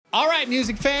All right,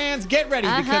 music fans, get ready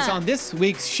because on this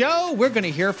week's show, we're going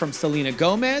to hear from Selena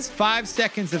Gomez, 5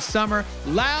 Seconds of Summer,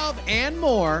 Loud, and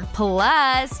more.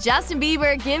 Plus, Justin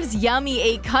Bieber gives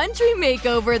Yummy a country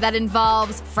makeover that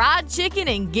involves fried chicken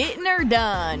and getting her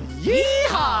done.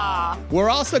 Yeehaw! We're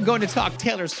also going to talk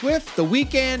Taylor Swift, The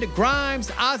Weeknd,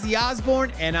 Grimes, Ozzy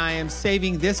Osbourne, and I am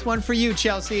saving this one for you,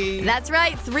 Chelsea. That's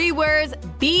right, 3 words,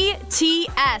 BTS.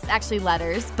 Actually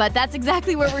letters, but that's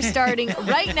exactly where we're starting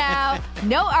right now.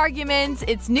 No arguments.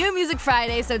 It's New Music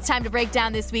Friday, so it's time to break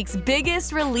down this week's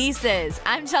biggest releases.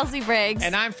 I'm Chelsea Briggs.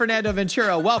 And I'm Fernando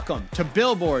Ventura. Welcome to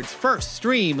Billboard's First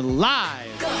Stream Live.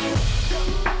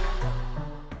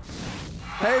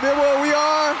 Hey, Billboard, we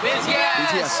are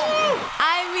BTS.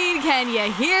 I mean, can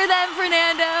you hear them,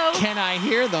 Fernando? Can I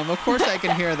hear them? Of course I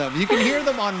can hear them. You can hear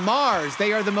them on Mars.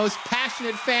 They are the most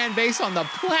passionate fan base on the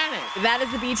planet. That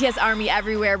is the BTS army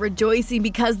everywhere rejoicing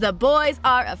because the boys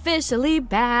are officially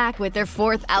back with their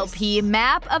 4th LP,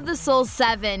 Map of the Soul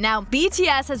 7. Now,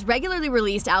 BTS has regularly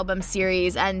released album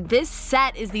series, and this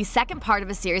set is the second part of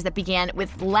a series that began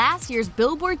with last year's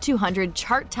Billboard 200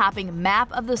 chart-topping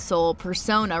Map of the Soul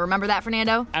Persona. Remember that,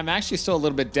 Fernando? I'm actually still a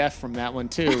little bit deaf from that one,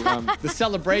 too. The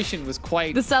celebration was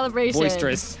quite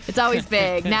boisterous. It's always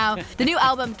big. Now, the new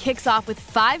album kicks off with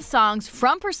 5 songs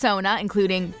from Persona,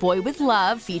 including Boy With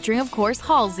Love, featuring, of course,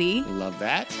 Halsey. Love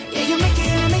that. Yeah, you make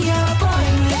it me your boy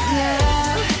with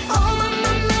love. Oh, my,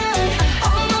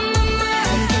 oh, my,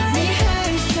 get me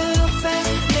high so fast.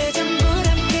 내 전부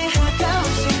함께 하고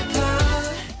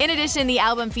싶어. In addition, the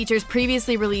album features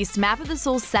previously released Map of the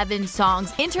Soul 7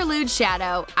 songs, Interlude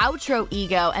Shadow, Outro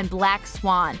Ego, and Black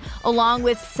Swan, along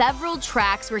with several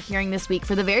tracks we're hearing this week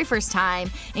for the very first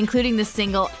time, including the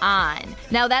single On.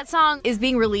 Now, that song is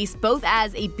being released both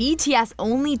as a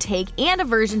BTS-only take and a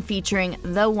version featuring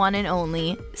the one and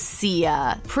only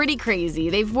Sia. Pretty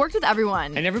crazy. They've worked with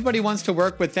everyone. And everybody wants to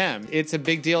work with them. It's a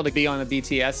big deal to be on a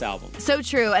BTS album. So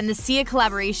true, and the Sia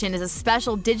collaboration is a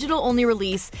special digital-only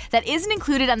release that isn't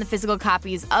included on the physical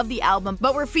copies of the album,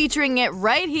 but we're featuring it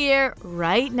right here,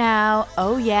 right now.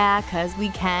 Oh yeah, cause we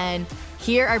can.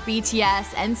 Here are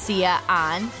BTS and Sia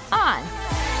on On.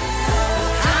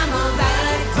 I'm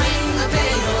alright, bring the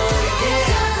pain, oh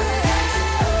yeah.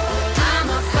 I'm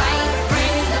a fight,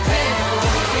 bring the pain, oh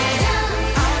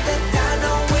yeah. All the time,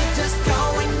 no, we're just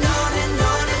going on and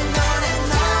on and on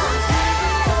and on.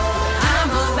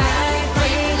 I'm alright,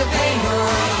 bring the pain,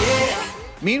 oh yeah.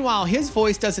 Meanwhile, his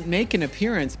voice doesn't make an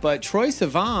appearance, but Troye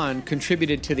Sivan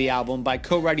contributed to the album by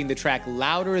co-writing the track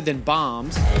Louder Than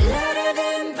Bombs. Louder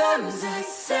than bombs, I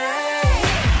say.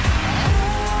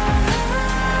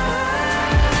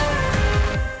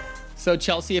 So,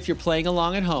 Chelsea, if you're playing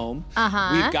along at home,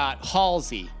 we've got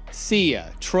Halsey,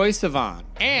 Sia, Troye Sivan.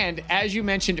 And as you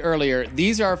mentioned earlier,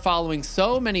 these are following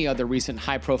so many other recent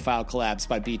high-profile collabs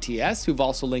by BTS, who've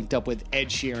also linked up with Ed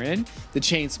Sheeran, The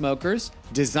Chainsmokers,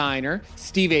 Designer,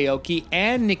 Steve Aoki,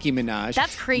 and Nicki Minaj.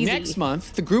 That's crazy. Next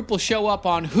month, the group will show up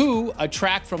on Who, a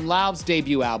track from Lauv's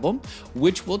debut album,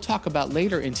 which we'll talk about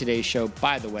later in today's show,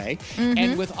 by the way.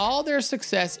 And with all their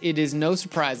success, it is no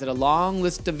surprise that a long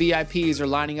list of VIPs are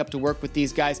lining up to work with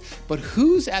these guys. But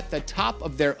who's at the top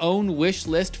of their own wish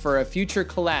list for a future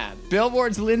collab?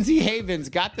 Billboard's Lindsay Havens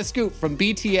got the scoop from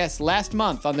BTS last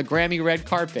month on the Grammy red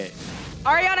carpet.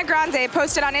 Ariana Grande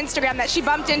posted on Instagram that she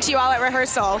bumped into you all at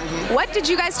rehearsal. What did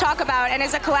you guys talk about, and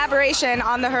is a collaboration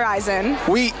on the horizon?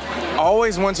 We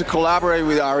always want to collaborate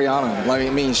with Ariana. I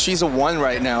mean, she's a one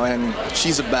right now, and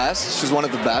she's the best. She's one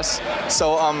of the best.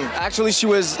 So actually, she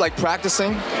was like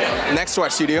practicing next to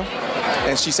our studio,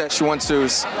 and she said she wants to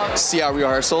see our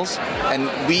rehearsals,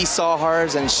 and we saw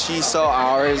hers, and she saw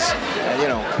ours, and you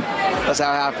know, that's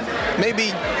how it happened.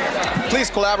 Maybe,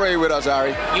 please collaborate with us,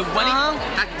 Ari. You want it?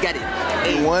 I get it.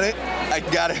 You want it? I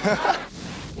got it.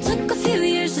 Took a few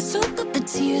years to soak up the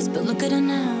tears, but look at her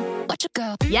now. Watch her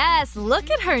go. Yes,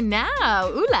 look at her now.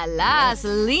 Ooh la la.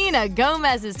 Selena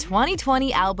Gomez's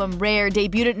 2020 album Rare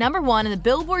debuted at #1 in the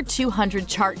Billboard 200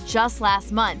 chart just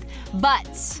last month. But,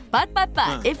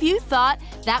 if you thought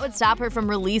that would stop her from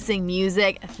releasing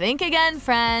music, think again,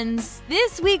 friends.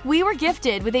 This week, we were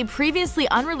gifted with a previously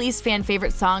unreleased fan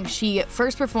favorite song she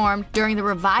first performed during the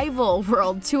Revival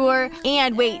World Tour.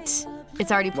 And wait,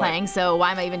 it's already playing, so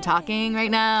why am I even talking right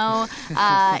now?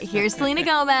 Here's Selena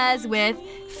Gomez with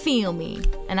Feel Me,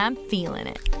 and I'm feeling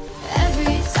it.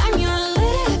 Every time your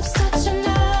lips touch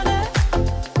another,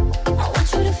 I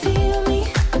want you to feel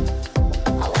me.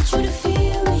 I want you to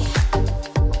feel me.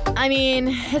 I mean,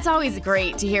 it's always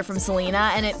great to hear from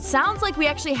Selena, and it sounds like we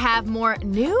actually have more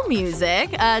new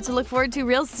music to look forward to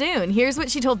real soon. Here's what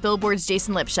she told Billboard's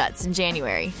Jason Lipschutz in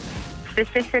January.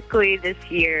 Specifically this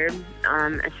year,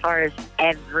 as far as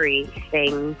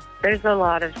everything, there's a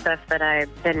lot of stuff that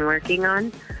I've been working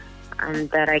on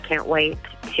that I can't wait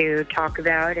to talk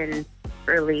about and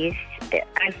release.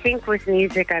 I think with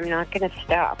music, I'm not going to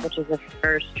stop, which is a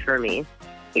first for me.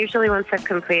 Usually once I've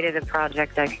completed a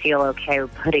project, I feel okay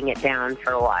with putting it down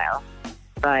for a while.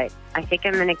 But I think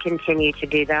I'm going to continue to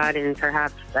do that and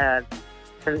perhaps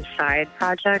some side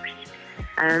projects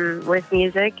with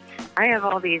music. I have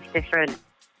all these different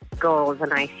goals,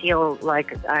 and I feel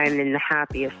like I'm in the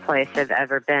happiest place I've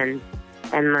ever been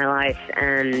in my life,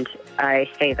 and I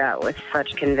say that with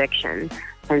such conviction.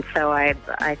 And so I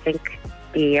think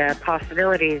the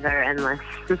possibilities are endless.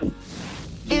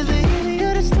 Is it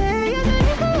easier to stay? Is it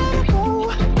easier to go?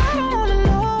 I don't wanna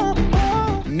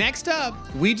know. Next up,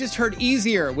 we just heard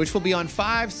Easier, which will be on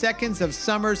 5 seconds of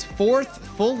Summer's 4th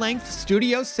full-length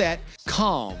studio set,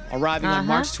 Calm, arriving on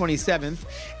March 27th.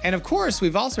 And of course,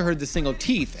 we've also heard the single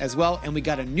Teeth as well, and we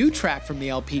got a new track from the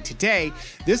LP today.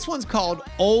 This one's called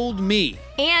Old Me.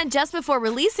 And just before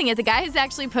releasing it, the guy has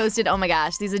actually posted, oh my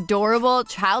gosh, these adorable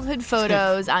childhood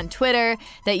photos on Twitter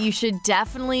that you should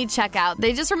definitely check out.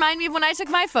 They just remind me of when I took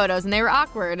my photos and they were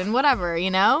awkward and whatever, you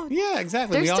know? Yeah,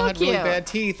 exactly. They're we all still had really cute. bad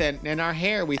teeth, and our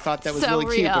hair, we thought that was So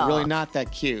really cute, but real. really not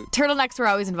that cute. Turtlenecks were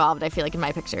always involved, I feel like, in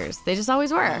my pictures. They just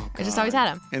always were. I just always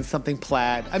had them. And something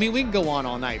plaid. I mean, we can go on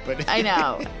all night, but... I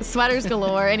know. Sweaters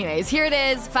galore. Anyways, here it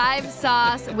is, 5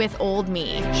 Sauce with Old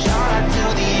Me. Shout out to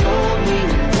the old me,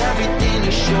 everything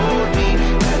you showed me.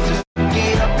 Had to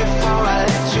get up before I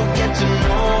let you get to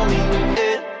know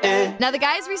me. Now, the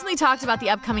guys recently talked about the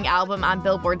upcoming album on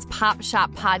Billboard's Pop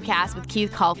Shop podcast with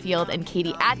Keith Caulfield and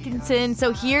Katie Atkinson.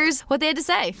 So here's what they had to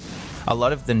say. A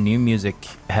lot of the new music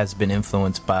has been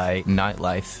influenced by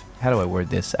nightlife. How do I word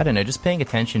this? I don't know, just paying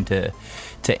attention to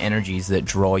energies that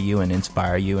draw you and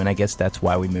inspire you, and I guess that's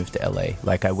why we moved to LA.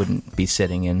 Like, I wouldn't be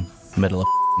sitting in middle of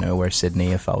nowhere,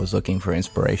 Sydney, if I was looking for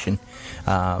inspiration.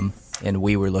 And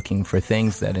we were looking for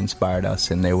things that inspired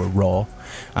us, and they were raw.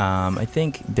 I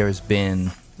think there's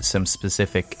been some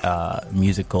specific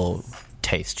musical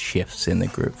taste shifts in the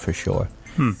group, for sure.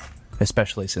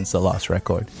 Especially since the Lost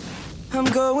record. I'm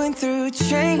going through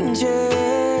changes.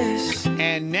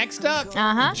 And next up,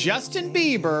 Justin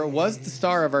Bieber was the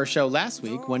star of our show last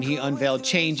week when he unveiled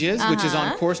Changes, which is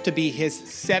on course to be his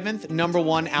 7th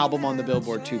 #1 album on the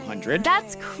Billboard 200.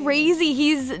 That's crazy.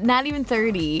 He's not even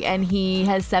 30, and he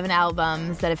has 7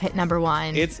 albums that have hit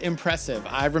 #1. It's impressive.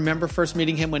 I remember first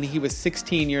meeting him when he was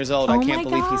 16 years old. Oh I can't my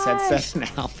believe he's had gosh. 7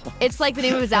 albums. It's like the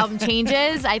name of his album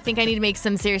Changes. I think I need to make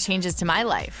some serious changes to my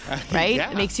life, right?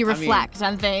 Yeah, It makes you I mean- reflect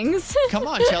on things. Come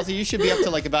on, Chelsea, you should be up to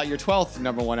like about your 12th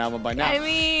 #1 album by now. I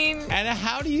mean, And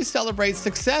how do you celebrate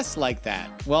success like that?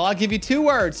 Well, I'll give you 2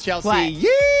 words, Chelsea. What? Yee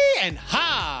and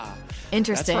ha!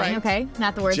 interesting. That's right. Okay,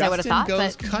 not the words I would have thought, Justin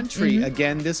goes but country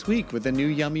again this week with a new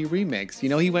Yummy remix. You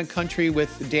know, he went country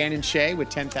with Dan and Shay with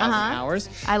 10,000 Hours.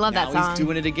 I love now that song. He's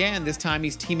doing it again. This time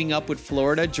he's teaming up with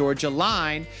Florida Georgia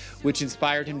Line, which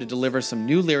inspired him to deliver some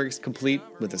new lyrics complete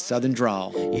with a southern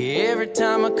drawl. Yeah, every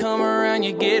time I come around,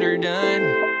 you get her done.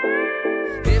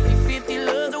 50-50,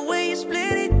 love the way you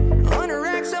split it. 100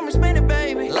 racks, I'ma spend it,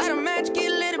 baby. Light a match,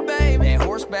 get lit, baby. And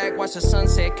horseback, watch the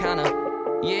sunset, kinda.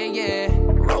 Yeah.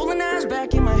 Rolling eyes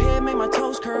back in my head, make my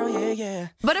toes curl, yeah.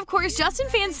 But of course, Justin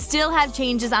fans still have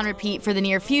Changes on repeat for the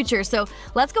near future, so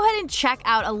let's go ahead and check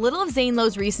out a little of Zane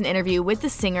Lowe's recent interview with the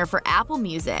singer for Apple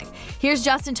Music. Here's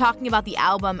Justin talking about the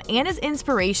album and his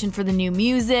inspiration for the new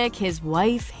music, his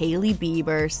wife, Hailey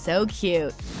Bieber. So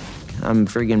cute. I'm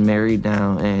friggin' married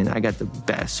now, and I got the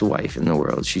best wife in the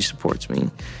world. She supports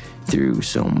me through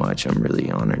so much. I'm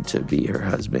really honored to be her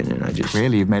husband, and I just...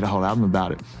 Really? You've made a whole album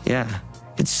about it? Yeah.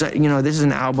 It's, this is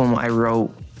an album I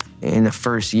wrote in the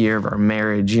first year of our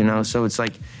marriage, so it's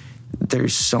like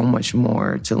there's so much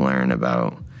more to learn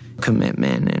about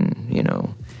commitment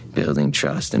and, building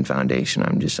trust and foundation.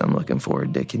 I'm looking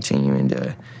forward to continuing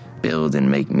to build and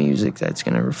make music that's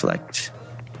going to reflect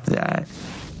that.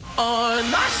 On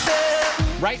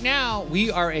myself. Right now, we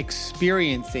are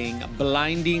experiencing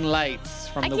Blinding Lights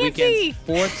from the can't Weeknd's see.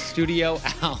 4th studio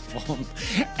album,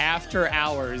 After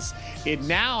Hours. It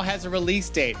now has a release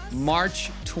date,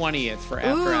 March 20th for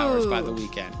After Hours by The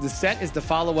Weeknd. The set is the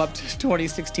follow-up to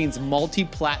 2016's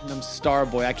multi-platinum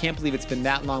Starboy. I can't believe it's been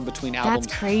that long between albums.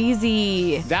 That's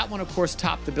crazy. That one, of course,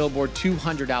 topped the Billboard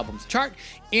 200 albums chart.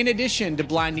 In addition to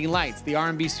Blinding Lights, the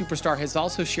R&B superstar has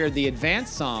also shared the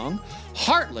advanced song,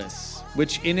 Heartless,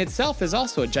 which in itself is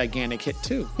also a gigantic hit,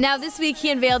 too. Now, this week, he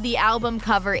unveiled the album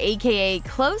cover, a.k.a.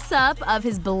 close-up of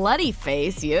his bloody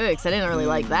face. Yikes, I didn't really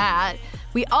like that.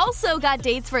 We also got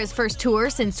dates for his first tour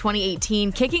since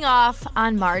 2018, kicking off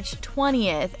on March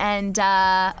 20th. And,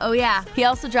 he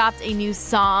also dropped a new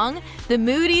song, the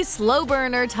moody slow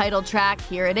burner title track.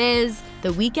 Here it is, The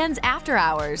Weeknd's After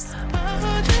Hours.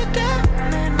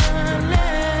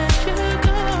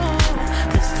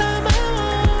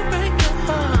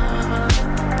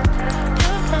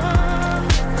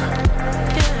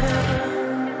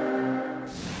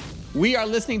 We are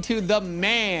listening to The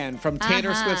Man from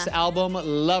Taylor Swift's album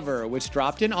Lover, which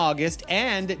dropped in August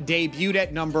and debuted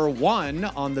at number 1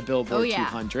 on the Billboard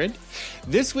 200.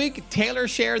 This week, Taylor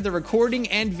shared the recording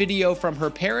and video from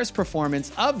her Paris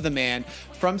performance of The Man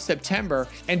from September.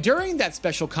 And during that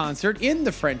special concert in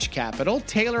the French capital,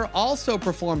 Taylor also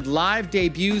performed live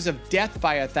debuts of Death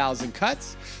by a Thousand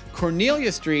Cuts,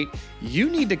 Cornelia Street, You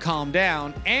Need to Calm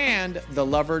Down, and the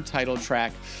Lover title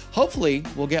track. Hopefully,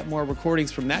 we'll get more recordings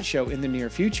from that show in the near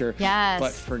future. Yes.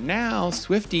 But for now,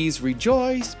 Swifties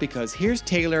rejoice because here's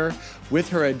Taylor with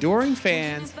her adoring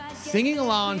fans singing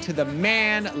along to The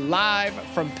Man live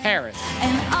from Paris.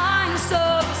 And I'm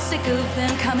so sick of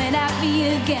them coming at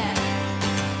me again.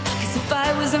 'Cause if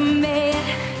I was a man,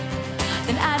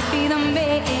 then I'd be the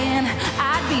man.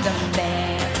 I'd be the man.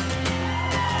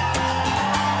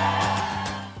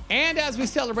 And as we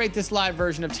celebrate this live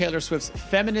version of Taylor Swift's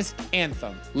feminist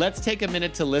anthem, let's take a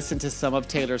minute to listen to some of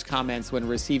Taylor's comments when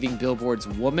receiving Billboard's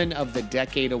Woman of the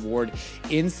Decade Award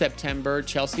in September.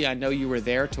 Chelsea, I know you were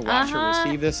there to watch her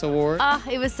receive this award.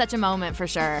 It was such a moment for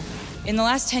sure. In the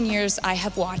last 10 years, I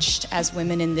have watched as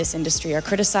women in this industry are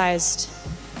criticized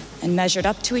and measured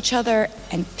up to each other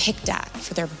and picked at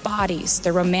for their bodies,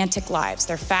 their romantic lives,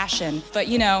 their fashion. But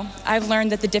I've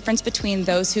learned that the difference between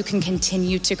those who can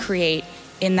continue to create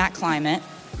in that climate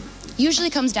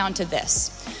usually comes down to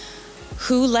this: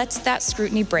 who lets that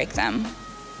scrutiny break them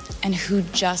and who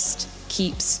just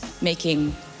keeps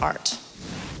making art.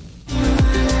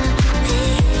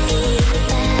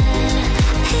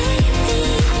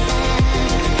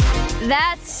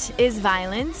 That is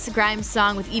Violence, Grimes'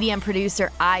 song with EDM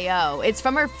producer I.O. It's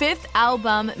from her 5th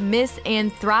album, Miss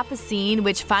Anthropocene,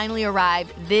 which finally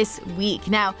arrived this week.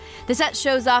 Now, the set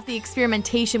shows off the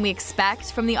experimentation we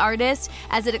expect from the artist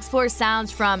as it explores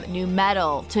sounds from nu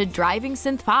metal to driving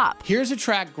synth pop. Here's a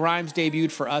track Grimes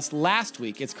debuted for us last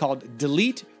week. It's called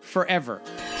Delete Forever.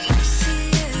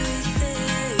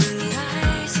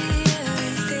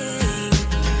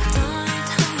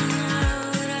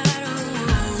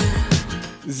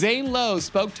 Zane Lowe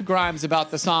spoke to Grimes about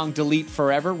the song Delete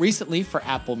Forever recently for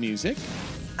Apple Music.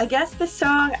 I guess the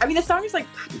song is like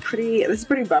this is a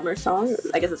pretty bummer song.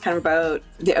 I guess it's kind of about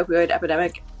the opioid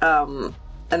epidemic and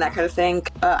that kind of thing.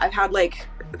 I've had like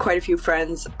quite a few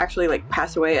friends actually like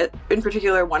pass away. In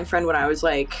particular, one friend when I was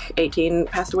like 18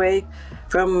 passed away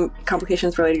from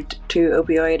complications related to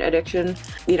opioid addiction.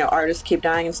 Artists keep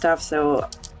dying and stuff, so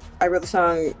I wrote the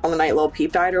song on the night Lil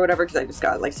Peep died or whatever because I just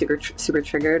got like super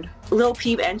triggered. Lil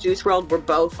Peep and Juice WRLD were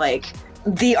both like,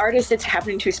 the artist it's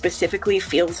happening to specifically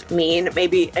feels mean.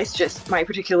 Maybe it's just my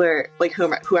particular like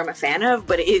who I'm a fan of,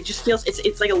 but it just feels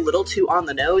it's like a little too on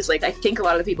the nose. Like I think a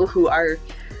lot of the people who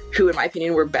in my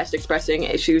opinion were best expressing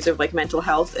issues of like mental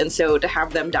health, and so to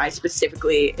have them die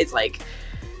specifically is like,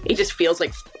 it just feels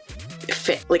like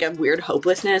like a weird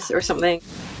hopelessness or something.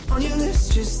 On your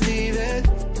list, just leave it.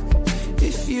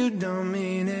 If you don't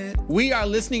mean it. We are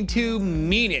listening to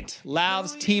Mean It,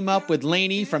 Lauv's team up with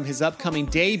Lainey from his upcoming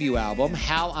debut album,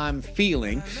 How I'm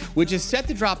Feeling, which is set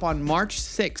to drop on March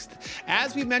 6th.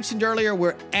 As we mentioned earlier,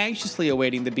 we're anxiously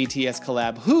awaiting the BTS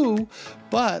collab Who,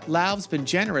 but Lauv's been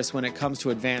generous when it comes to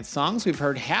advanced songs. We've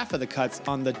heard half of the cuts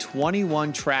on the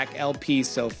 21-track LP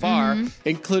so far,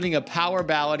 including a power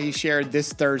ballad he shared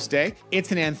this Thursday.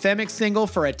 It's an anthemic single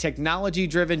for a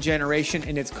technology-driven generation,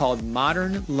 and it's called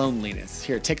Modern Loneliness.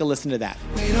 Here, take a listen to that.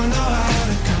 We don't know how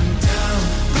to come down.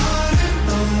 Modern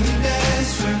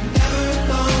loneliness. We're never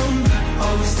alone, but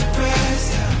always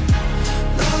depressed.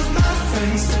 Love my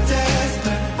friends to death,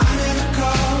 but I never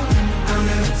call and I'll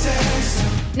never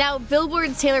text. Now,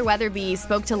 Billboard's Taylor Weatherby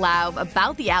spoke to Lauv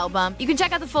about the album. You can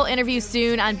check out the full interview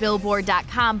soon on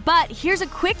Billboard.com, but here's a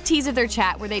quick tease of their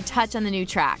chat where they touch on the new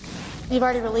track. You've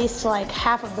already released like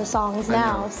half of the songs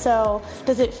now, so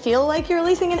does it feel like you're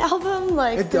releasing an album?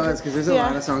 Like it does, because there's a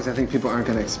lot of songs I think people aren't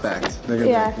going to expect. They're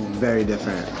going to be very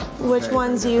different. Which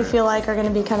ones do you feel like are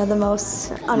going to be kind of the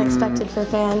most unexpected for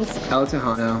fans? El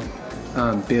Tejano,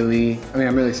 Billy.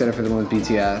 I'm really excited for the one with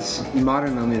BTS.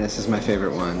 Modern Loneliness is my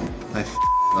favorite one. I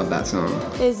love that song.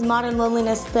 Is Modern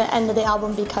Loneliness the end of the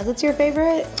album because it's your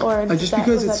favorite, or just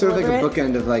because it's sort of like a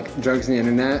bookend of like Drugs and the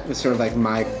Internet? It was sort of like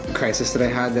my crisis that I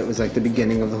had that was like the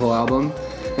beginning of the whole album.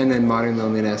 And then Modern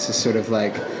Loneliness is sort of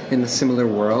like in a similar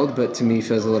world, but to me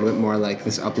feels a little bit more like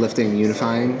this uplifting,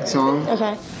 unifying song.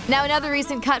 Okay. Now, another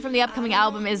recent cut from the upcoming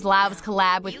album is Lauv's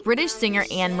collab with British singer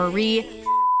Anne Marie,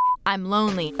 I'm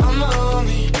Lonely.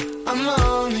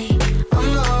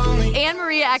 Anne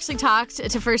Marie actually talked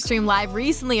to First Stream Live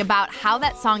recently about how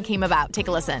that song came about. Take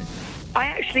a listen. I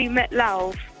actually met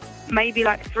Lauv maybe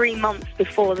like 3 months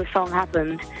before the song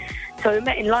happened. So we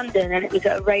met in London, and it was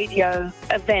at a radio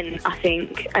event, I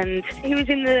think. And he was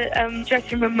in the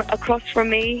dressing room across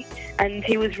from me, and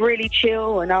he was really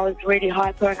chill, and I was really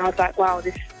hyper, and I was like, wow,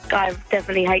 this guy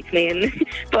definitely hates me, and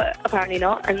but apparently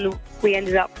not. And we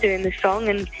ended up doing the song,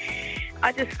 and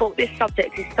I just thought this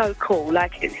subject is so cool.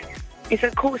 Like, it's a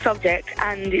cool subject,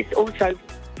 and it's also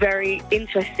very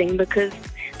interesting because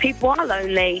people are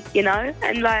lonely, you know,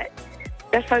 and like,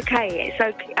 that's okay. It's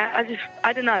okay.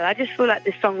 I don't know. I just feel like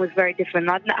this song was very different.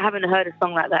 I haven't heard a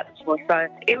song like that before, so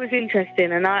it was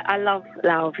interesting, and I love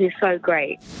Lauv. He's so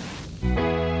great.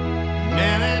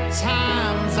 Many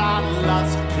times I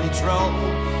lost control.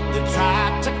 They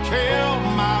tried to kill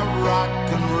my rock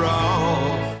and roll.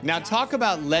 Now talk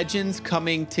about legends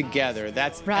coming together.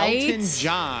 That's Right? Elton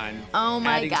John Oh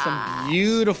my adding gosh. some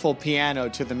beautiful piano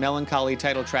to the melancholy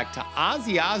title track to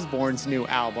Ozzy Osbourne's new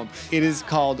album. It is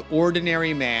called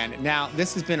Ordinary Man. Now,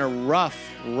 this has been a rough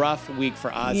week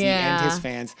for Ozzy Yeah. and his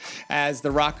fans as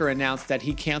the rocker announced that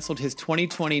he canceled his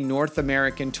 2020 North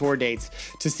American tour dates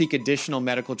to seek additional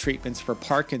medical treatments for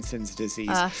Parkinson's disease.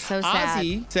 So sad.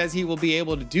 Ozzy says he will be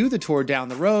able to do the tour down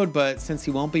the road, but since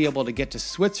he won't be able to get to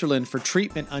Switzerland for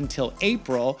treatment until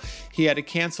April, he had to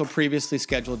cancel previously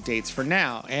scheduled dates for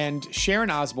now. And Sharon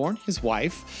Osbourne, his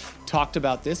wife, talked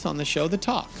about this on the show The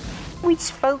Talk. We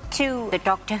spoke to the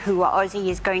doctor who Ozzy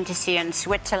is going to see in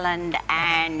Switzerland,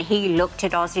 and he looked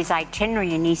at Ozzy's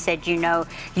itinerary and he said, you know,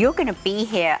 you're going to be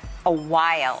here a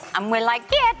while. And we're like,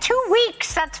 yeah, 2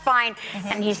 weeks, that's fine.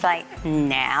 And he's like,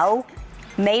 no,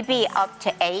 maybe up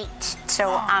to 8.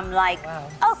 So I'm like,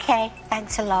 okay,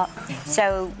 thanks a lot.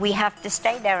 So we have to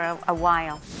stay there a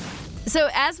while. So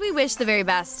as we wish the very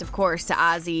best, of course, to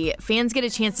Ozzy, fans get a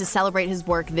chance to celebrate his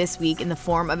work this week in the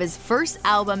form of his first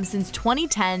album since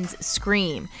 2010's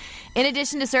Scream. In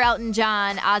addition to Sir Elton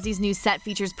John, Ozzy's new set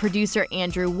features producer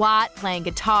Andrew Watt playing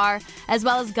guitar, as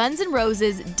well as Guns N'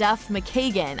 Roses' Duff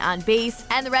McKagan on bass,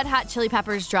 and the Red Hot Chili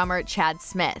Peppers drummer Chad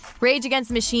Smith. Rage Against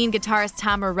the Machine guitarist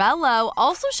Tom Morello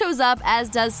also shows up, as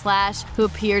does Slash, who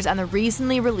appears on the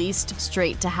recently released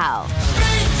Straight to Hell.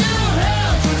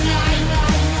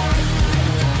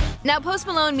 Now, Post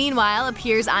Malone, meanwhile,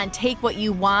 appears on Take What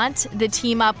You Want, the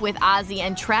team up with Ozzy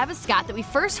and Travis Scott that we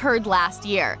first heard last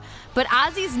year. But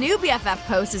Ozzy's new BFF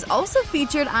post is also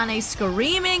featured on a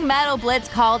screaming metal blitz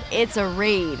called It's a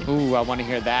Raid. Ooh, I want to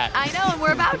hear that. I know, and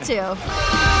we're about to.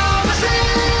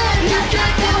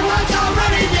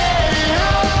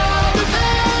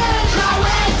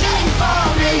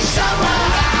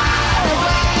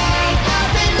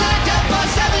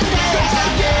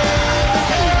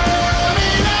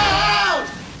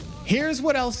 Here's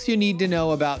what else you need to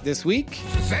know about this week.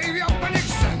 Save your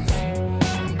predictions.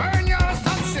 Burn your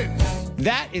assumptions.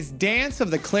 That is Dance of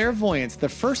the Clairvoyants, the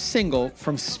first single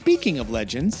from Speaking of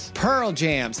Legends, Pearl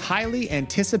Jam's highly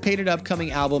anticipated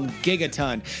upcoming album,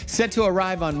 Gigaton, set to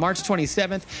arrive on March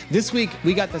 27th. This week,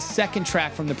 we got the second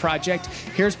track from the project.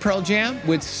 Here's Pearl Jam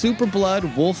with Super Blood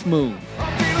Wolf Moon.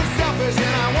 I'm feeling selfish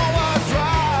and I want what's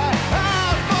right.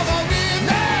 I'm for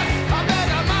forgiveness. I beg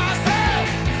of myself.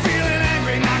 Feeling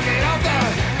angry, knock it off the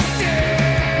stair.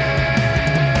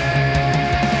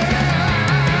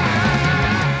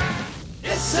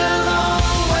 It's a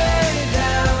long way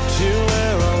down to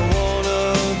where I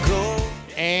wanna go.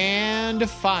 And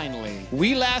finally,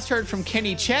 we last heard from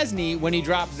Kenny Chesney when he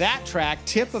dropped that track,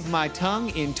 Tip of My Tongue,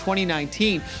 in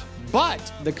 2019.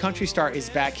 But the country star is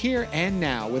back here and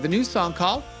now with a new song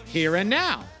called Here and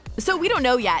Now. So we don't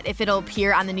know yet if it'll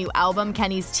appear on the new album,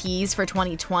 Kenny's Tease for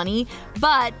 2020,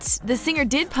 but the singer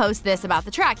did post this about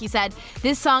the track. He said,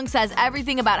 this song says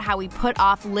everything about how we put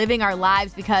off living our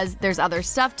lives because there's other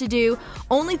stuff to do.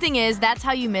 Only thing is, that's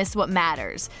how you miss what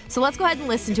matters. So let's go ahead and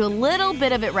listen to a little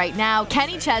bit of it right now.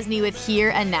 Kenny Chesney with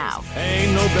Here and Now.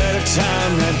 Ain't no better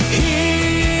time than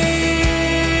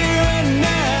here and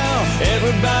now.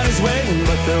 Everybody's waiting,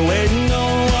 but they're waiting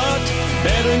on what?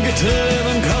 Better get to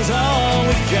living, cause all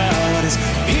we got is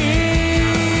here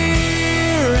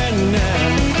and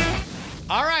now.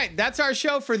 All right, that's our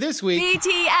show for this week.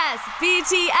 BTS,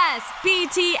 BTS,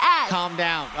 BTS. Calm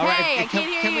down. All Hey, right, I can't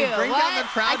hear can you. we bring What? down the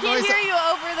crowd I can't noise? hear you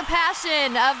over the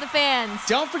passion of the fans.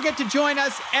 Don't forget to join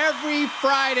us every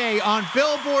Friday on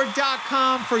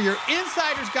Billboard.com for your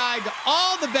insider's guide to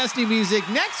all the best new music.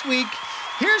 Next week,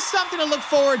 Here's something to look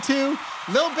forward to.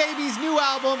 Lil Baby's new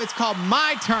album. It's called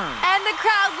My Turn. And the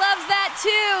crowd loves that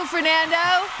too,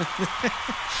 Fernando.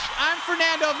 I'm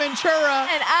Fernando Ventura.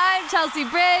 And I'm Chelsea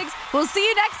Briggs. We'll see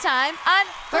you next time on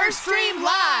First Stream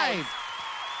Live.